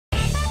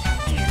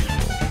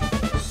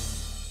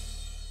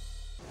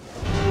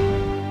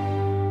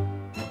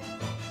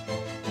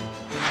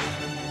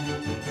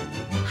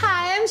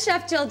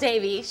Chef Jill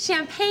Davie.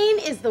 Champagne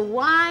is the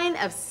wine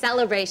of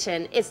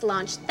celebration. It's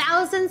launched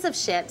thousands of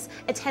ships,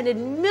 attended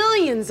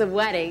millions of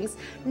weddings.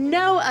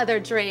 No other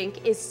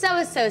drink is so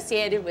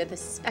associated with a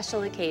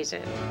special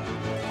occasion.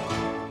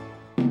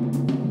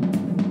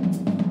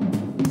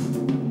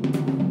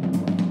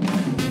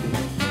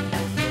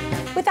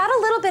 Without a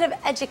little bit of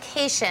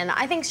education,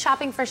 I think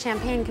shopping for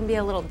champagne can be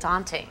a little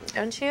daunting,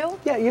 don't you?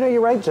 Yeah, you know,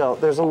 you're right, Jill.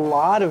 There's a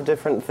lot of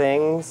different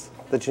things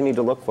that you need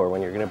to look for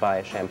when you're going to buy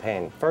a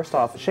champagne. First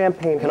off,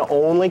 champagne can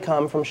only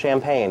come from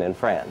Champagne in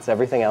France.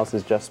 Everything else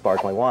is just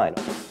sparkling wine.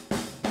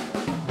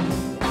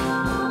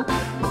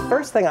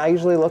 First thing I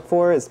usually look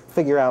for is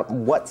figure out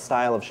what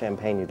style of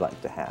champagne you'd like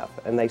to have.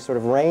 And they sort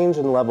of range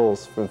in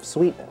levels of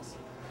sweetness.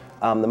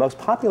 The most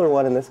popular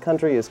one in this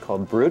country is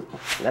called Brut,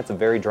 and that's a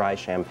very dry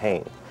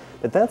champagne.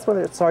 But that's when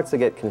it starts to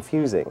get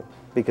confusing,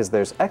 because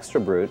there's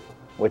Extra Brut,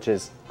 which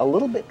is a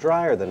little bit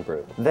drier than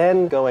Brut.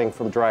 Then going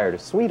from drier to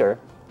sweeter,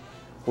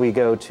 we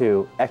go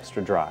to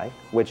Extra Dry,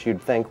 which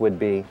you'd think would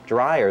be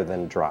drier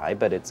than dry,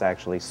 but it's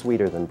actually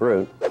sweeter than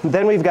Brut.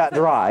 Then we've got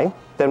Dry,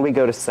 then we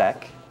go to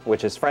Sec,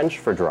 which is French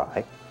for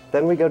dry.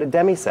 Then we go to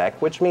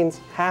Demi-Sec, which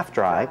means half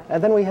dry,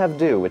 and then we have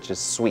Doux, which is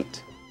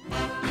sweet.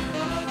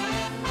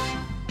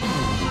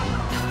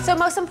 So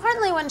most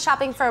importantly, when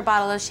shopping for a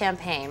bottle of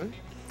champagne,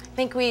 I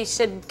think we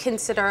should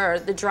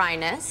consider the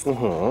dryness,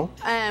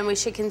 and we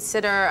should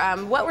consider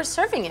what we're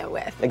serving it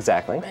with.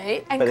 Exactly.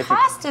 Right? And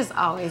cost is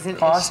always an issue.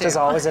 Cost is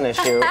always an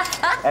issue.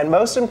 And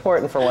most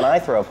important for when I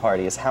throw a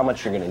party is how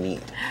much you're going to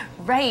need.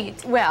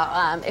 Right.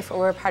 Well, if it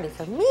were a party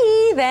for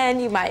me, then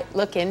you might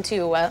look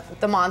into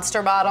the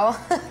monster bottle.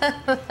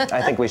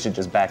 I think we should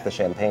just back the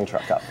champagne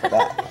truck up for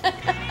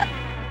that.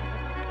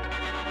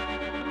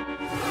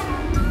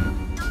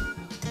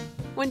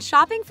 When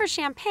shopping for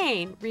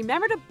champagne,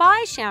 remember to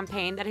buy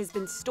champagne that has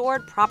been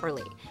stored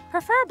properly,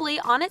 preferably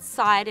on its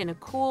side in a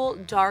cool,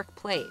 dark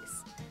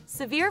place.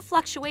 Severe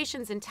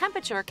fluctuations in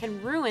temperature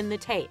can ruin the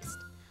taste.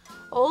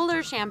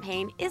 Older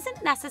champagne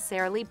isn't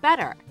necessarily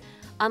better.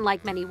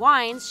 Unlike many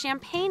wines,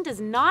 champagne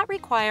does not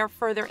require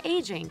further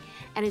aging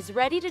and is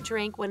ready to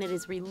drink when it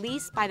is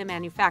released by the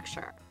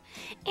manufacturer.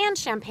 And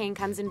champagne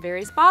comes in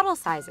various bottle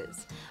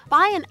sizes.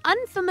 Buy an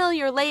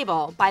unfamiliar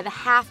label by the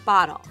half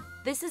bottle.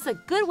 This is a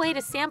good way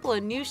to sample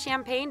a new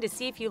champagne to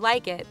see if you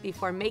like it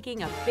before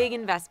making a big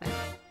investment.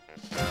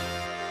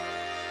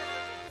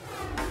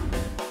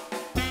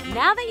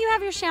 Now that you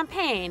have your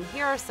champagne,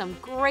 here are some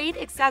great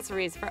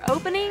accessories for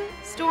opening,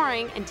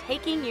 storing, and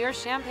taking your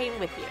champagne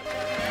with you.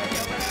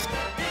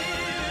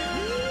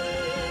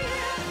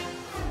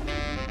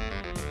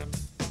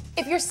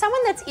 If you're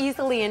someone that's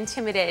easily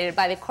intimidated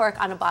by the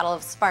cork on a bottle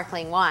of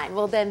sparkling wine,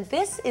 well then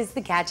this is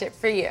the gadget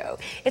for you.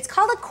 It's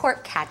called a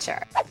cork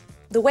catcher.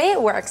 The way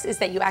it works is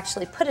that you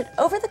actually put it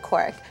over the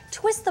cork,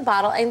 twist the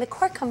bottle, and the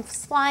cork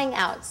comes flying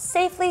out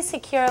safely,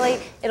 securely.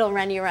 It'll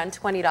run you around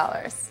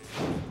 $20.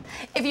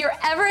 If you're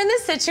ever in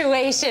the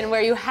situation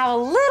where you have a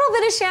little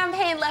bit of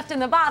champagne left in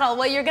the bottle,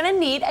 well, you're gonna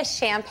need a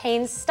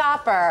champagne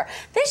stopper.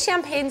 This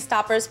champagne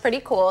stopper is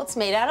pretty cool. It's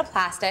made out of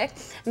plastic,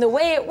 and the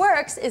way it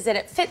works is that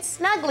it fits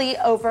snugly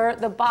over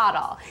the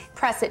bottle.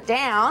 Press it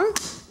down,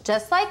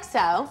 just like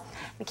so.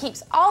 It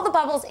keeps all the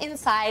bubbles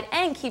inside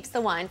and keeps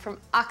the wine from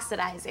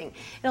oxidizing.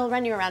 It'll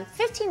run you around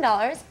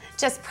 $15.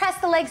 Just press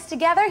the legs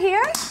together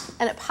here,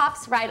 and it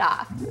pops right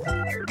off.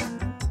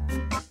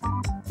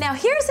 Now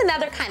here's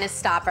another kind of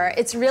stopper.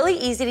 It's really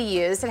easy to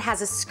use. It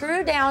has a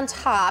screw down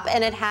top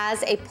and it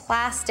has a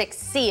plastic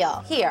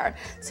seal here.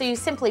 So you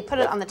simply put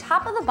it on the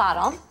top of the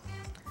bottle,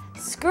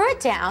 screw it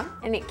down,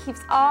 and it keeps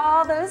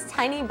all those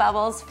tiny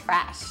bubbles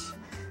fresh.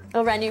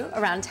 It'll run you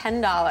around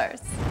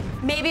 $10.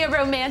 Maybe a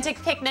romantic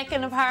picnic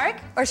in a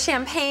park or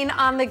champagne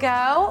on the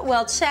go?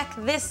 Well, check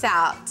this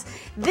out.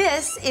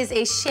 This is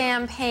a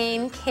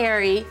champagne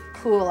carry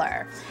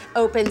cooler.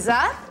 Opens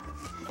up.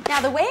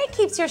 Now the way it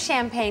keeps your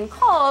champagne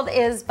cold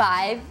is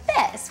by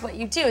this. What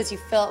you do is you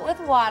fill it with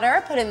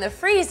water, put it in the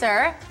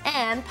freezer,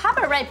 and pop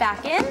it right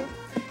back in.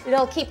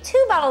 It'll keep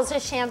 2 bottles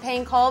of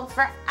champagne cold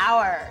for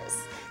hours.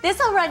 This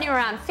will run you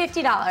around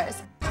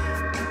 $50.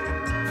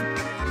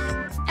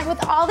 And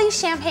with all these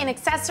champagne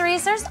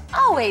accessories, there's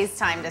always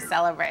time to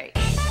celebrate.